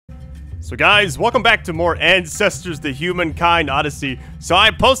So guys, welcome back to more Ancestors, the Humankind Odyssey. So I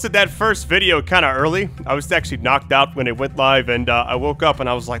posted that first video kind of early. I was actually knocked out when it went live, and I woke up and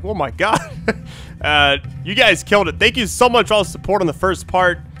I was like, oh my god. You guys killed it. Thank you so much for all the support on the first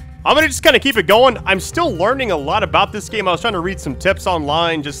part. I'm gonna just kind of keep it going. I'm still learning a lot about this game. I was trying to read some tips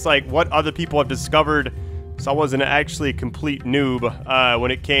online, just like what other people have discovered. So I wasn't actually a complete noob when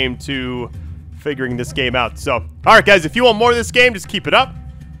it came to figuring this game out. So, alright guys, if you want more of this game, just keep it up.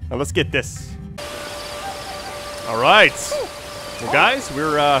 Now let's get this. Alright. Well guys,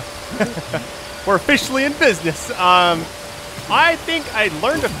 we're we're officially in business. I think I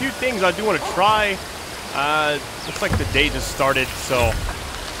learned a few things I do want to try. Looks like the day just started, so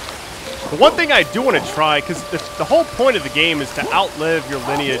the one thing I do want to try, because the whole point of the game is to outlive your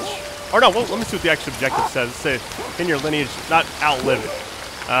lineage. Or no, well, let me see what the actual objective says. It says, can your lineage not outlive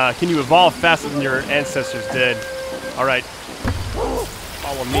it? Can you evolve faster than your ancestors did? Alright.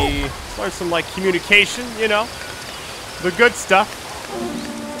 Follow me. Learn some, like, communication, you know? The good stuff.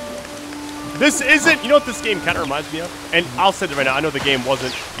 This isn't... You know what this game kind of reminds me of? And I'll say it right now. I know the game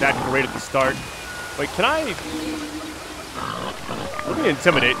wasn't that great at the start. Wait, can I... Let me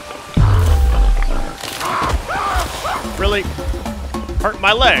intimidate. Really? Hurt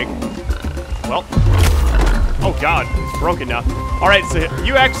my leg. Well. Oh, God. It's broken now. Alright, so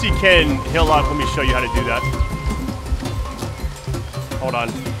you actually can heal up. Let me show you how to do that. Hold on.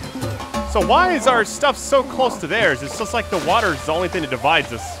 So why is our stuff so close to theirs? It's just like the water is the only thing that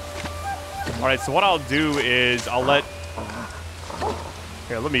divides us. Alright, so what I'll do is I'll let...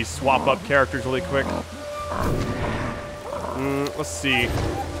 Here, let me swap up characters really quick. Let's see.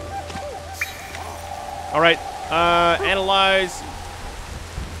 Alright, analyze.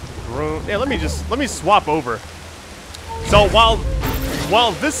 Groom. Yeah, let me swap over. So while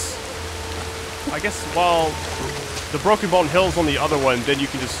this... I guess while the Broken Bone Hill's on the other one, then you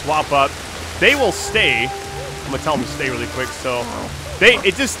can just swap up. They will stay. I'm gonna tell them to stay really quick, so...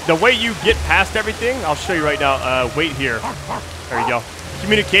 It just, the way you get past everything, I'll show you right now. Wait here. There you go.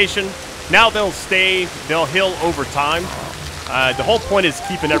 Communication. Now they'll stay, they'll heal over time. The whole point is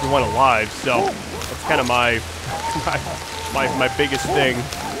keeping everyone alive, so that's kind of my biggest thing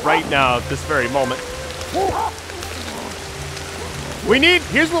right now at this very moment.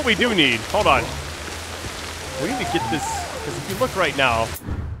 Here's what we do need. Hold on. We need to get this, because if you look right now,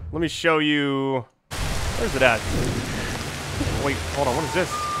 let me show you, where's it at? Wait, hold on, what is this?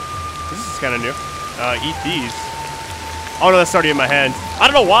 This is kind of new. Eat these. Oh no, that's already in my hand. I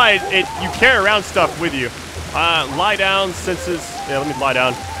don't know why you carry around stuff with you. Lie down, senses. Yeah, let me lie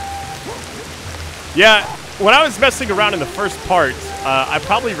down. Yeah, when I was messing around in the first part, I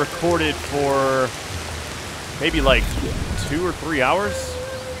probably recorded for maybe like 2 or 3 hours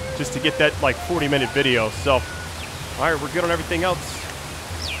just to get that like 40-minute video. So, all right, we're good on everything else.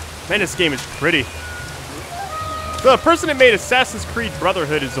 Man, this game is pretty. The person that made Assassin's Creed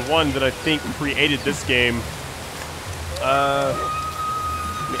Brotherhood is the one that I think created this game. Let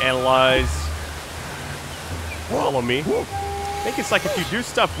me analyze. Follow me. I think it's like if you do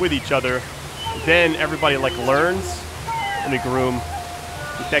stuff with each other, then everybody like learns. Let me groom.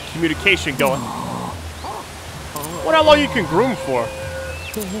 Get that communication going. Wonder how long you can groom for.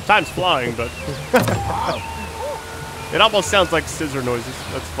 Time's flying, but it almost sounds like scissor noises.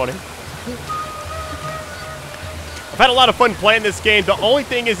 That's funny. I've had a lot of fun playing this game. The only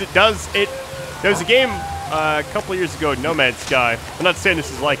thing is there's a game a couple of years ago, No Man's Sky. I'm not saying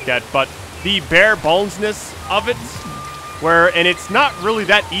this is like that, but the bare bonesness of it, and it's not really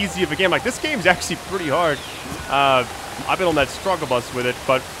that easy of a game. Like, this game's actually pretty hard. I've been on that struggle bus with it,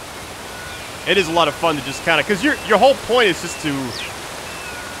 but it is a lot of fun to just kind of, because your whole point is just to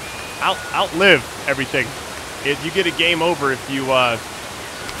outlive everything. You get a game over if you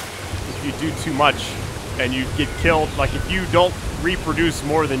do too much and you get killed. Like, if you don't reproduce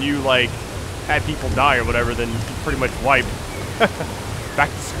more than you like had people die or whatever, then you pretty much wipe. Back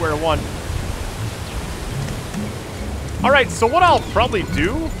to square one. Alright, so what I'll probably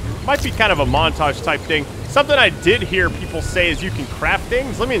do might be kind of a montage type thing. Something I did hear people say is you can craft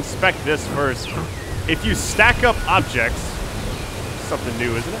things. Let me inspect this first. If you stack up objects, something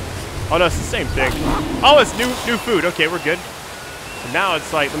new, isn't it? Oh no, it's the same thing. Oh, it's new food. Okay, we're good. So now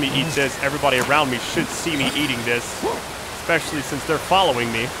it's like, let me eat this. Everybody around me should see me eating this, especially since they're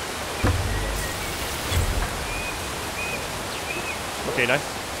following me. Okay, nice.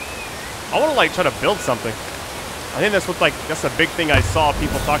 I want to like try to build something. I think that's a big thing I saw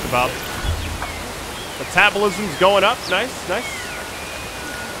people talk about. Metabolism's going up. Nice, nice.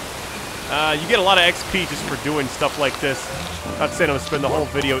 You get a lot of XP just for doing stuff like this. Not saying I'm gonna spend the whole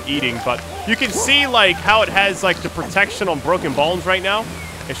video eating, but you can see like how it has like the protection on broken bones right now.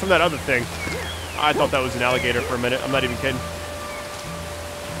 It's from that other thing. I thought that was an alligator for a minute. I'm not even kidding.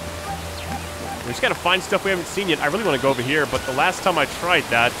 We just gotta find stuff we haven't seen yet. I really want to go over here, but the last time I tried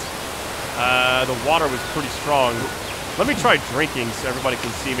that, the water was pretty strong. Let me try drinking so everybody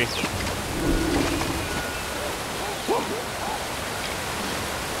can see me.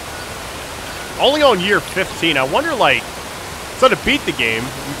 Only on year 15. I wonder, like, so to beat the game,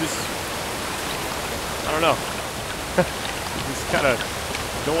 you just, I don't know. You just kind of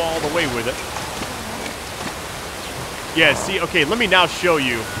go all the way with it. Yeah, see, okay, let me now show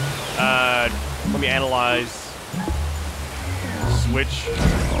you. Let me analyze. Switch.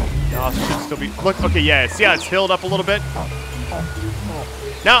 Oh, it should still be, look, okay, yeah, see how it's hilled up a little bit?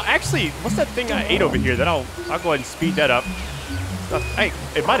 Now, actually, what's that thing I ate over here that I'll go ahead and speed that up. Hey,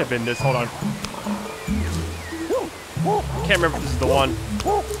 it might have been this, hold on. Can't remember if this is the one.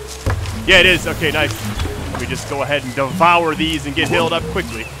 Yeah, it is. Okay, nice. We just go ahead and devour these and get healed up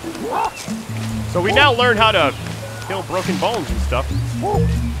quickly. So we now learn how to kill broken bones and stuff.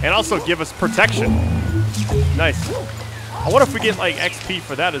 And also give us protection. Nice. I wonder if we get, like, XP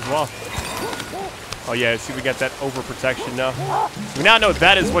for that as well. Oh, yeah, see, we got that overprotection now. We now know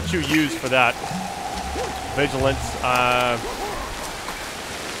that is what you use for that. Vigilance.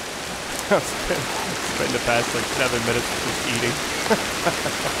 Spend the past, like, 7 minutes just eating.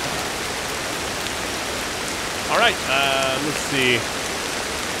 Alright, let's see.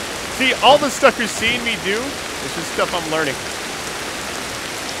 See, all the stuff you're seeing me do is just stuff I'm learning.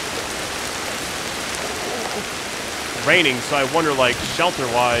 Raining, so I wonder, like,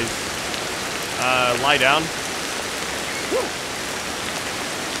 shelter-wise, lie down.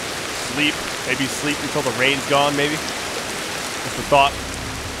 Sleep. Maybe sleep until the rain's gone, maybe. Just a thought.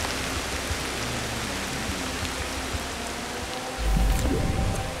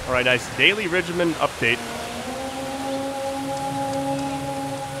 Alright, nice. Daily regimen update.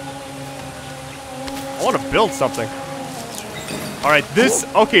 I want to build something. Alright, this...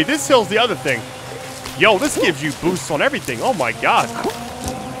 Okay, this hill's the other thing. Yo, this gives you boosts on everything. Oh my god.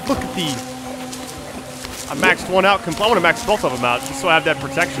 Look at the... I maxed one out. I want to max both of them out just so I have that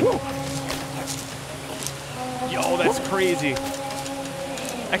protection. Yo, that's crazy.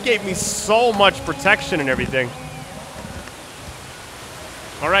 That gave me so much protection and everything.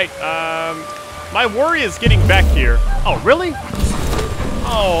 Alright, my worry is getting back here. Oh, really?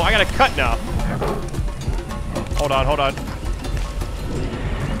 Oh, I gotta cut now. Hold on, hold on.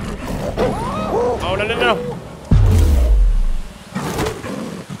 Oh, no, no, no.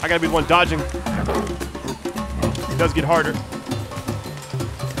 I gotta be the one dodging. It does get harder.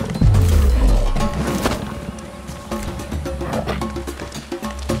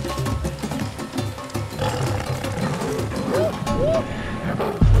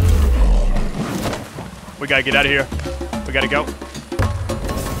 We gotta get out of here. We gotta go.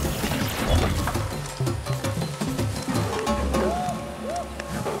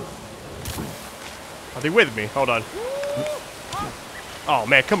 Are they with me? Hold on. Oh,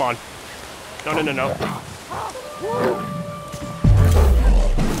 man, come on. No, no, no, no.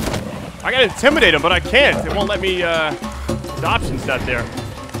 I gotta intimidate them, but I can't. It won't let me, the option's not there.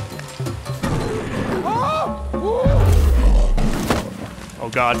 Oh,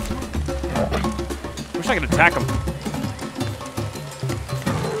 God. Wish I could attack him.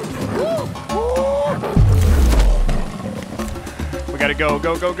 We gotta go,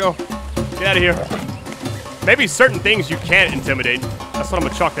 go, go, go. Get out of here. Maybe certain things you can't intimidate. That's what I'm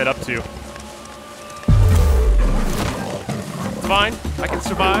gonna chalk that up to. Fine, I can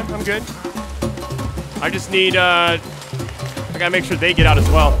survive, I'm good. I just need, I gotta make sure they get out as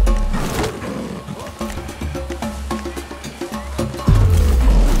well.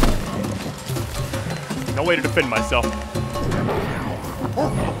 No way to defend myself.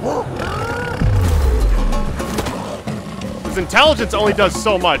 His intelligence only does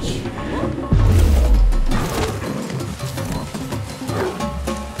so much.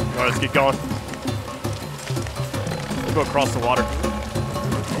 Alright, let's get going. We'll go across the water.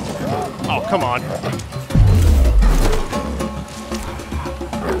 Oh, come on.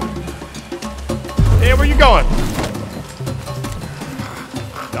 Hey, where you going?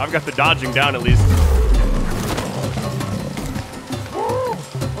 I've got the dodging down at least.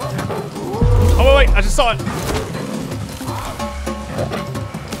 Oh, wait, I just saw it.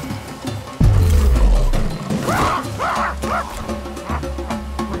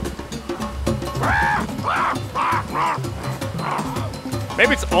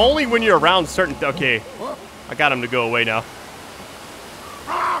 Maybe it's only when you're around certain... Okay, I got him to go away now.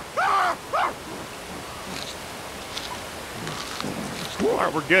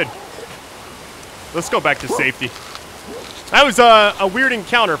 Alright, we're good. Let's go back to safety. That was a weird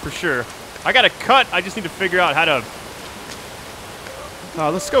encounter for sure. I got a cut. I just need to figure out how to...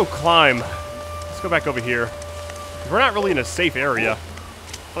 let's go climb. Let's go back over here. We're not really in a safe area. I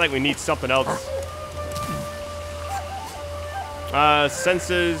feel like we need something else.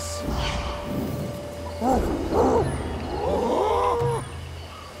 Senses.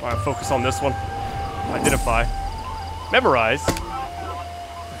 Alright, focus on this one. Identify. Memorize.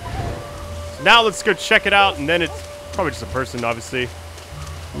 So now let's go check it out, and then it's probably just a person, obviously.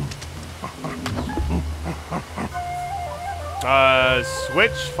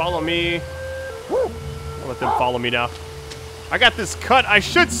 Switch, follow me. I'll let them follow me now. I got this cut. I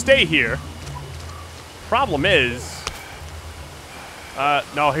should stay here. Problem is...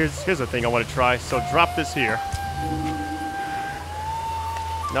 no, here's the thing I want to try. So drop this here.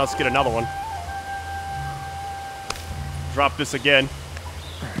 Now let's get another one. Drop this again.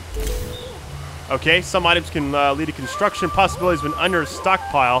 Okay, some items can lead to construction possibilities when under a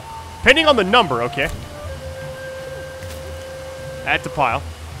stockpile. Depending on the number, okay. Add to pile.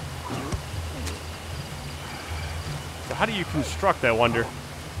 So how do you construct, I wonder?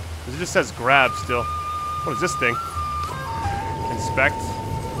 Because it just says grab still. What is this thing? Inspect.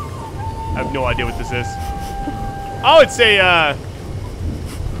 I have no idea what this is. Oh, it's a,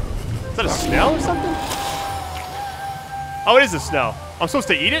 is that a snail or something? Oh, it is a snail. I'm supposed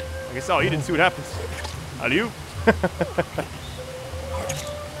to eat it? I guess I'll eat it and see what happens. How do you?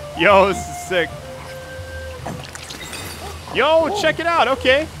 Yo, this is sick. Yo, check it out.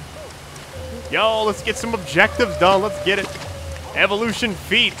 Okay. Yo, let's get some objectives done. Let's get it. Evolution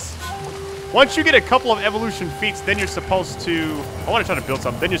feats. Once you get a couple of evolution feats, then you're supposed to... I want to try to build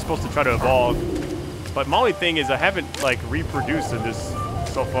something. Then you're supposed to try to evolve. But my only thing is I haven't, like, reproduced in this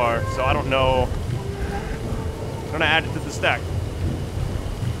so far. So I don't know. I'm going to add it to the stack.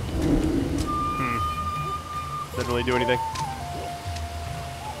 Doesn't really do anything.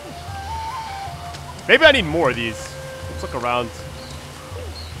 Maybe I need more of these. Let's look around.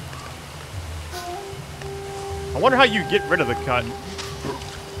 I wonder how you get rid of the cut.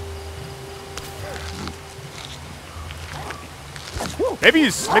 Maybe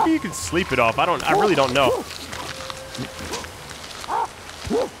you can sleep it off. I really don't know.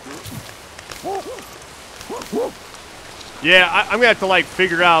 Yeah, I'm gonna have to like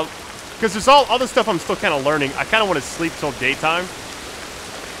figure out, because there's all other stuff I'm still kind of learning. I kind of want to sleep till daytime.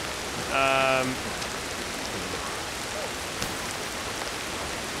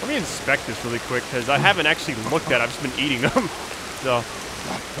 Let me inspect this really quick, because I haven't actually looked at it. I've just been eating them. So.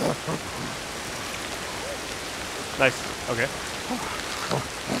 Nice. Okay.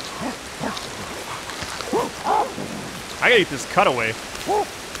 I gotta eat this cutaway.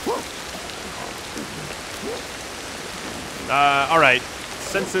 Alright.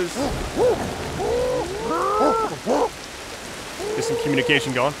 Senses. Get some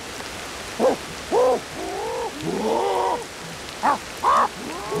communication going.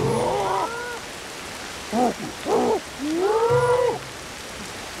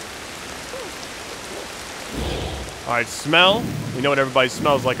 Alright, smell. We know what everybody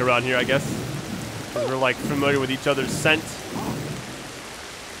smells like around here, I guess. Because we're like familiar with each other's scent.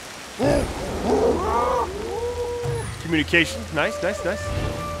 Communication. Nice, nice, nice.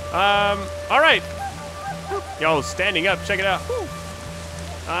 Alright. Yo, standing up. Check it out.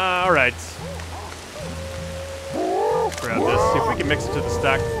 Alright. Grab this. See if we can mix it to the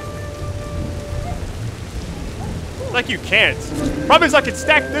stack. Like you can't. Problem is I could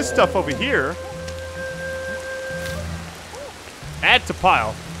stack this stuff over here. Add to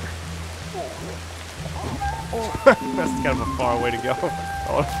pile. That's kind of a far way to go.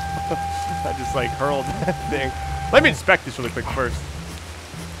 Oh, I just like hurled that thing. Let me inspect this really quick first.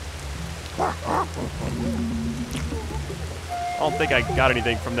 I don't think I got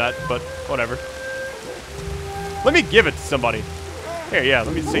anything from that, but whatever. Let me give it to somebody. Here, yeah,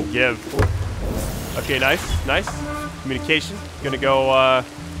 let me say give. Okay, nice, nice. Communication. Gonna go,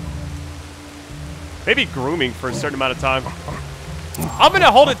 maybe grooming for a certain amount of time. I'm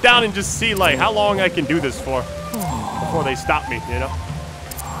gonna hold it down and just see, like, how long I can do this for before they stop me, you know?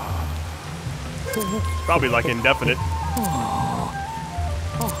 Probably, like, indefinite.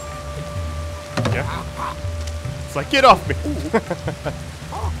 Yeah. It's like, get off me.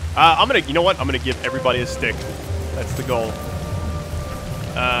 I'm gonna, you know what? I'm gonna give everybody a stick. That's the goal.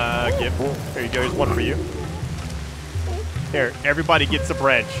 Give. There you go. Here's one for you. Here, everybody gets a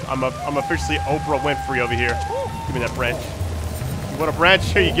branch. I'm officially Oprah Winfrey over here. Give me that branch. You want a branch?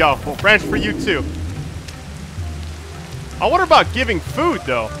 Here you go. Well, branch for you too. I wonder about giving food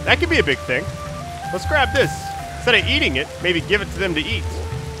though. That could be a big thing. Let's grab this. Instead of eating it, maybe give it to them to eat.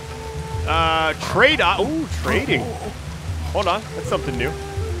 Trade. Ooh, trading. hold on. That's something new.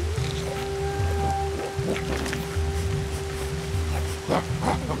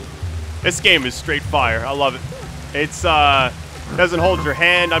 This game is straight fire. I love it. It's, doesn't hold your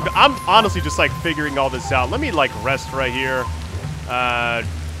hand. I'm honestly just, like, figuring all this out. Let me, like, rest right here.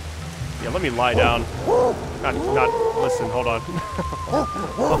 Yeah, let me lie down. Listen, hold on.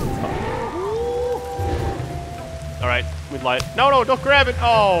 All right, let me lie. No, don't grab it.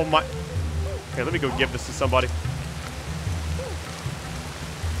 Oh, my. Okay, let me go give this to somebody.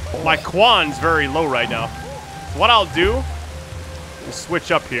 My Quan's very low right now. So what I'll do is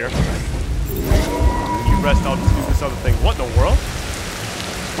switch up here. You rest, I'll just do this other thing. What in the world?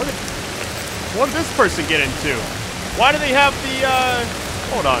 What did this person get into? Why do they have the,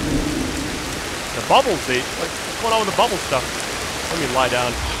 hold on. The bubbles, what's going on with the bubble stuff? Let me lie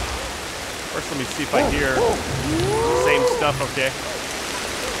down. First, let me see if I hear same stuff, okay.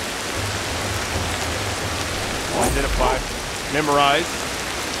 Identify, memorize,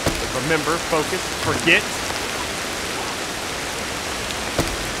 remember, focus, forget.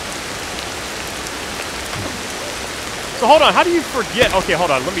 So hold on, how do you forget? Okay,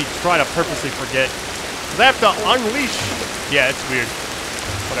 hold on, let me try to purposely forget. Because I have to unleash. Yeah, it's weird.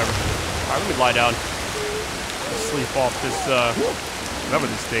 Whatever. All right, let me lie down. Sleep off this, whatever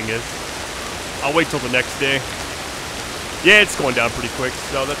this thing is. I'll wait till the next day. Yeah, it's going down pretty quick,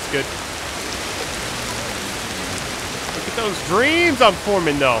 so that's good. Look at those dreams I'm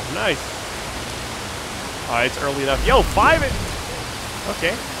forming, though. Nice. All right, it's early enough. Yo, 5 it.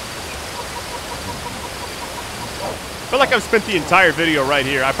 Okay. I feel like I've spent the entire video right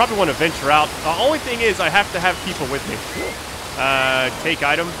here. I probably want to venture out. The only thing is I have to have people with me. Take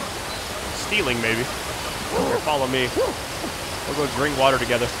item. Stealing, maybe. Here, follow me. We'll go drink water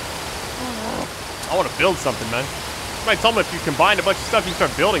together. I want to build something, man. Somebody told me if you combine a bunch of stuff, you can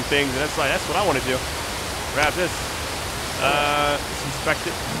start building things, and that's what I want to do. Grab this. Let's inspect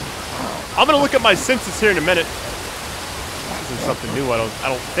it. I'm gonna look at my census here in a minute. This isn't something new, I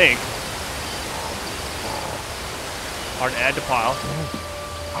don't think. Hard to add to pile.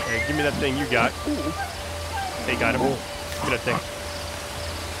 Okay, give me that thing you got. Take item. Give me that thing.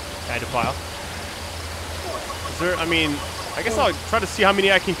 Add to pile. Is there, I mean, I guess I'll try to see how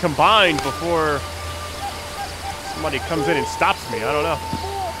many I can combine before somebody comes in and stops me. I don't know.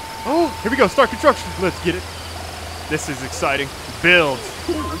 Oh, here we go. Start construction. Let's get it. This is exciting. Build.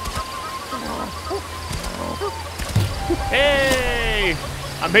 Hey!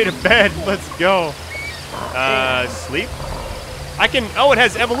 I made a bed. Let's go. Sleep. I can, oh, it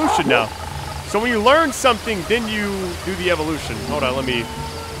has evolution now. So when you learn something, then you do the evolution. Hold on, let me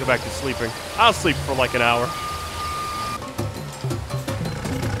go back to sleeping. I'll sleep for like an hour.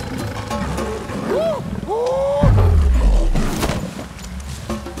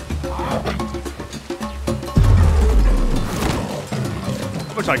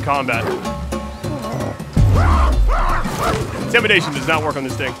 How much on combat? Intimidation does not work on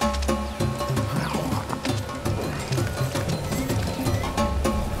this thing.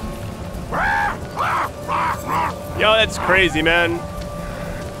 Yo, that's crazy, man.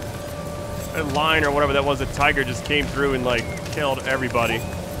 That lion or whatever that was, a tiger just came through and, like, killed everybody.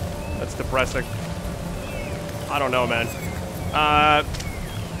 That's depressing. I don't know, man.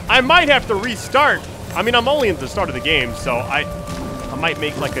 I might have to restart. I mean, I'm only at the start of the game, so I might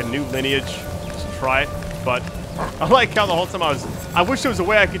make, like, a new lineage. Just try it. But I like how the whole time I wish there was a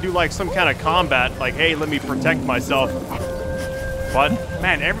way I could do, like, some kind of combat. Like, hey, let me protect myself. But,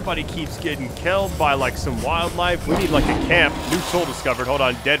 man, everybody keeps getting killed by, like, some wildlife. We need, like, a camp. New tool discovered. Hold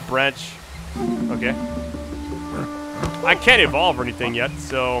on. Dead branch. Okay. I can't evolve or anything yet,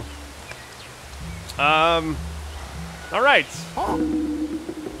 so... Alright. Let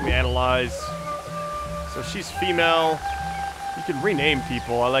me analyze. So she's female. You can rename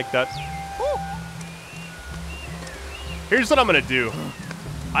people. I like that. Here's what I'm gonna do.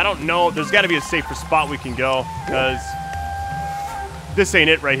 I don't know. There's got to be a safer spot we can go, because... this ain't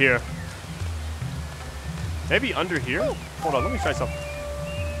it right here. Maybe under here? Hold on, let me try something.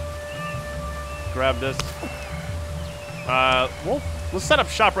 Grab this. Well, let's set up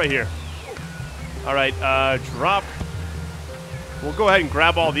shop right here. All right, drop. We'll go ahead and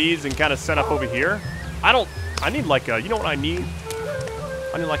grab all these and kind of set up over here. I need like a, you know what I need?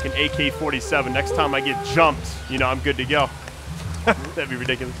 I need like an AK-47. Next time I get jumped, you know, I'm good to go. That'd be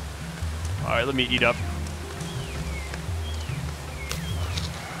ridiculous. All right, let me eat up.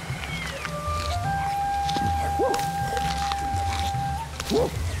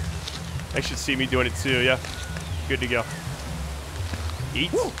 They should see me doing it too, yeah. Good to go.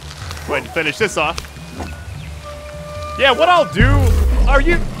 Eat. Go ahead and finish this off. Yeah, what I'll do... Are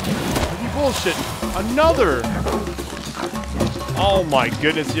you bullshitting? Another... Oh my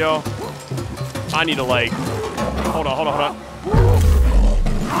goodness, yo. I need to like, hold on.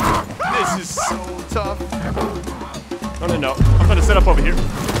 This is so tough. No. I'm gonna set up over here.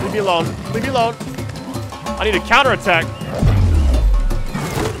 Leave me alone. I need a counterattack.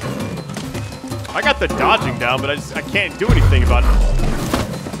 I got the dodging down, but I can't do anything about it.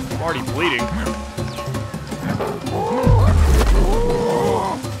 I'm already bleeding.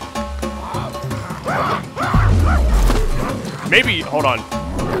 Maybe, hold on.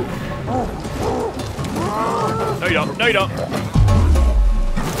 No, you don't.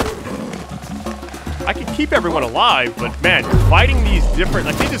 I can keep everyone alive, but man, fighting these different,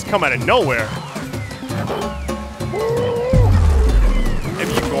 like they just come out of nowhere.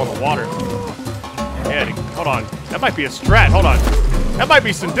 Maybe you can go in the water. Yeah, hold on. That might be a strat, hold on. That might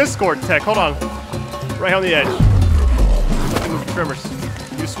be some Discord tech, hold on. Right on the edge. Move the trimmers.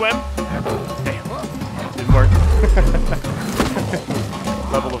 You swim? Damn, didn't work.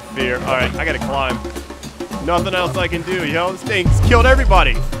 Level of fear. All right, I gotta climb. Nothing else I can do, yo. This thing's killed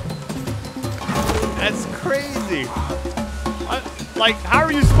everybody. That's crazy. Like, how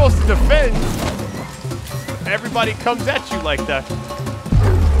are you supposed to defend? Everybody comes at you like that.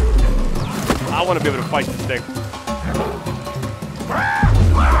 I want to be able to fight this thing.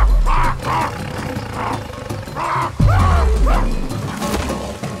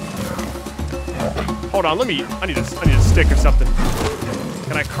 Hold on, I need a stick or something.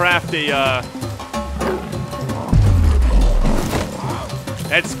 Can I craft a,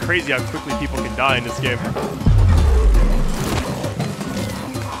 That's crazy how quickly people can die in this game.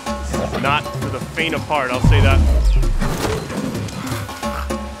 This is not for the faint of heart, I'll say that.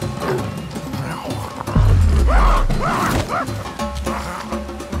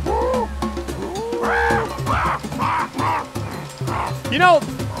 You know,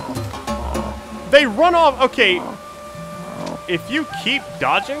 they run off. Okay, if you keep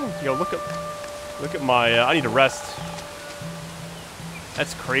dodging, yo, look at my. I need to rest.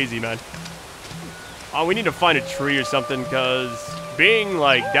 That's crazy, man. Oh, we need to find a tree or something, because being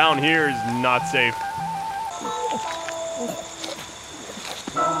like down here is not safe.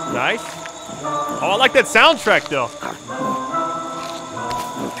 Nice. Oh, I like that soundtrack though.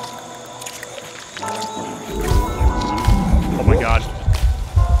 Oh my god.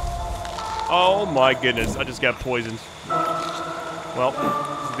 Oh my goodness, I just got poisoned. Well,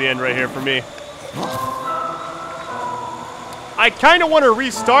 this is the end right here for me. I kind of want to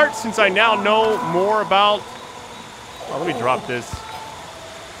restart since I now know more about... Oh, let me drop this.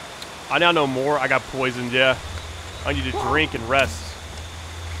 I now know more. I got poisoned, yeah. I need to drink and rest.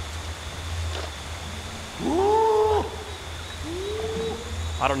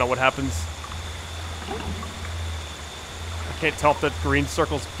 I don't know what happens. I can't tell if that green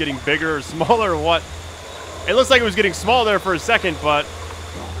circle's getting bigger or smaller or what. It looks like it was getting small there for a second, but...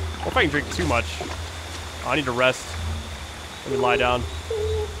 What if I can drink too much? I need to rest. Let me lie down.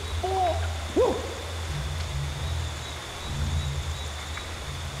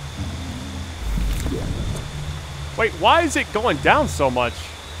 Wait, why is it going down so much?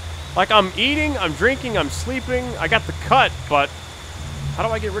 Like, I'm eating, I'm drinking, I'm sleeping. I got the cut, but how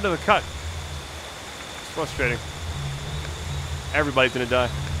do I get rid of the cut? It's frustrating. Everybody's gonna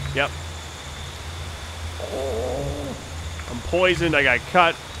die. Yep. I'm poisoned, I got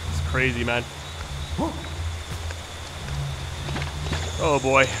cut. It's crazy, man. Oh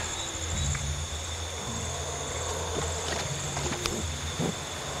boy.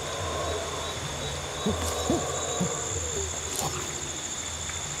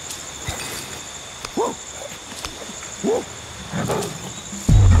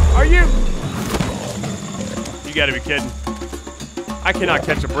 Are you? You gotta be kidding. I cannot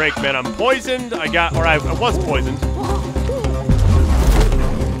catch a break, man. I'm poisoned. I was poisoned.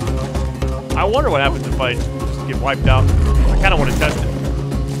 I wonder what happens if I just get wiped out. I kind of want to test it.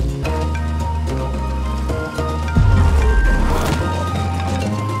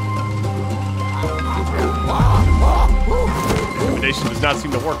 Intimidation does not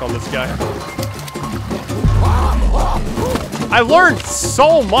seem to work on this guy. I learned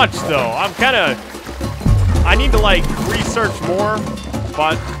so much, though. I need to, like, research more,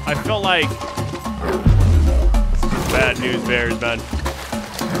 but I feel like this is bad news bears, man.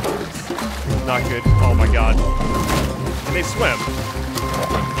 Not good. Oh my god. Can they swim?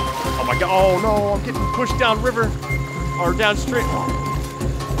 Oh my god. Oh no, I'm getting pushed down river. Or downstream.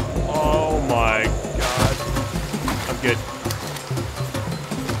 Oh my god. I'm good.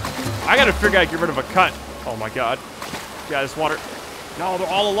 I gotta figure out how to get rid of a cut. Oh my god. Yeah, this water. No, they're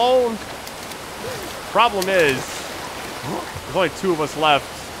all alone. Problem is, there's only 2 of us left,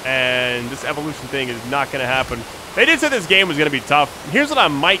 and this evolution thing is not gonna happen. They did say this game was going to be tough. Here's what I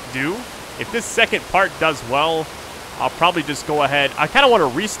might do. If this second part does well, I'll probably just go ahead. I kind of want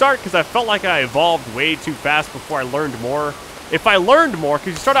to restart because I felt like I evolved way too fast before I learned more. If I learned more,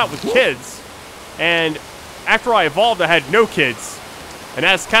 because you start out with kids, and after I evolved, I had no kids. And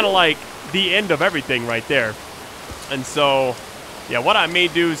that's kind of like the end of everything right there. And so, yeah, what I may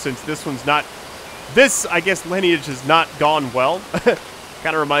do, since this one's not... This, I guess, Lineage has not gone well.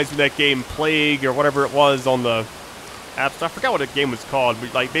 Kind of reminds me of that game Plague or whatever it was on the App Store. I forgot what the game was called.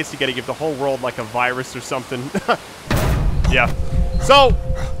 But, like, basically got to give the whole world, like, a virus or something. Yeah. So,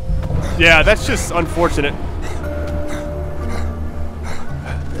 yeah, that's just unfortunate.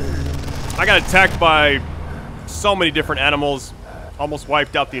 I got attacked by so many different animals. Almost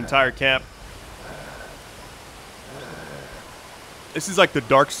wiped out the entire camp. This is like the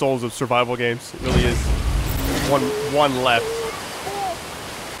Dark Souls of survival games. It really is. One left.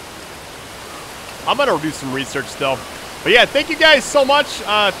 I'm gonna do some research still. But yeah, thank you guys so much.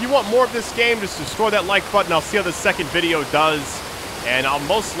 If you want more of this game, just destroy that like button. I'll see how the second video does. And I'll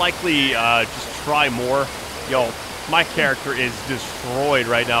most likely just try more. Yo, my character is destroyed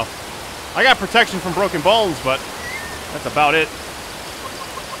right now. I got protection from broken bones, but that's about it.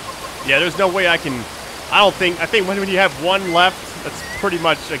 Yeah, there's no way I can... I think when you have one left, that's pretty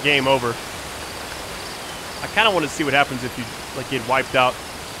much a game over. I kind of want to see what happens if you like get wiped out.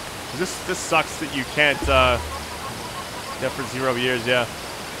 This sucks that you can't... Yeah, for 0 years, yeah.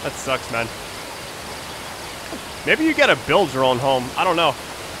 That sucks, man. Maybe you gotta build your own home. I don't know.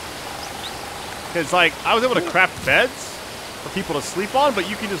 Because, like, I was able to craft beds for people to sleep on, but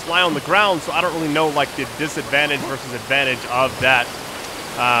you can just lie on the ground, so I don't really know, like, the disadvantage versus advantage of that.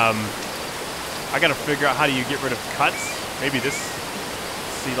 I gotta figure out how do you get rid of cuts. Maybe this,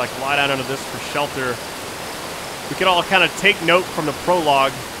 see, like, lie down under this for shelter. We can all kind of take note from the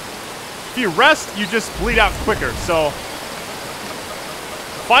prologue. If you rest, you just bleed out quicker, so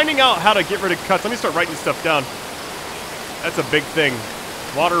finding out how to get rid of cuts. Let me start writing stuff down. That's a big thing.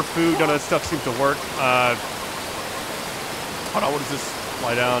 Water, food, none of that stuff seems to work. Hold on, what is this?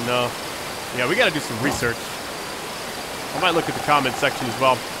 Lie down, no. Yeah, we gotta do some research. I might look at the comment section as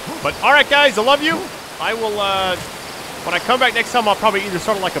well. But, alright guys, I love you. I will, when I come back next time, I'll probably either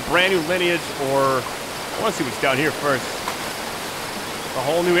start like a brand new Lineage or... I want to see what's down here first. A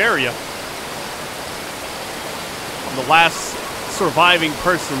whole new area. I'm the last surviving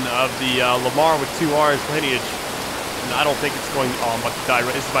person of the Lamar with 2 R's Lineage. And I don't think it's going... Oh, I'm about to die.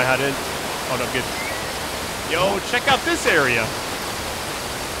 This is my head in. Oh, no, good. Yo, check out this area.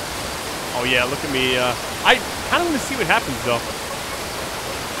 Oh, yeah, look at me. I kind of want to see what happens, though.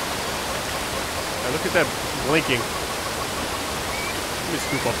 Now, look at that blinking. Let me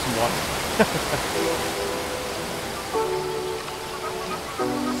scoop up some water.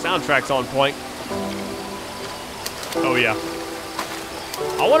 Soundtrack's on point. Oh, yeah.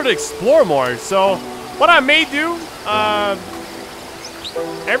 I wanted to explore more, so what I may do,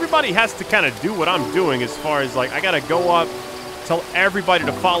 everybody has to kind of do what I'm doing as far as, like, I gotta go up, tell everybody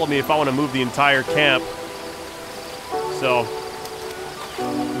to follow me if I want to move the entire camp. So,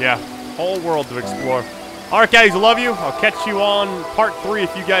 yeah, whole world to explore. Alright guys, I love you. I'll catch you on part 3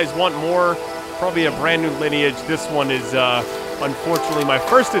 if you guys want more. Probably a brand new Lineage. This one is, unfortunately, my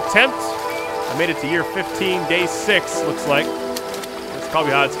first attempt. I made it to year 15, day 6, looks like. That's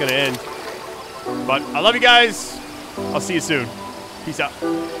probably how it's going to end. But I love you guys. I'll see you soon. Peace out.